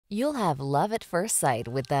You'll have love at first sight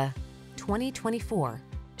with the 2024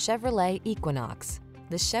 Chevrolet Equinox.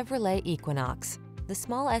 The Chevrolet Equinox, the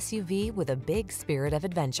small SUV with a big spirit of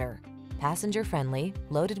adventure. Passenger-friendly,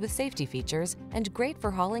 loaded with safety features, and great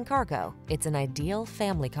for hauling cargo, it's an ideal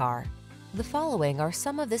family car. The following are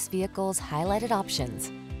some of this vehicle's highlighted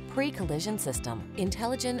options: pre-collision system,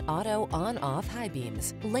 intelligent auto on-off high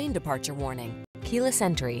beams, lane departure warning, keyless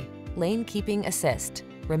entry, lane keeping assist,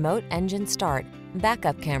 remote engine start,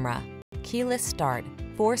 backup camera, keyless start,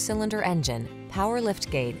 4-cylinder engine, power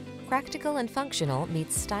liftgate. Practical and functional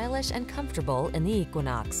meets stylish and comfortable in the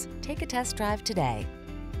Equinox. Take a test drive today.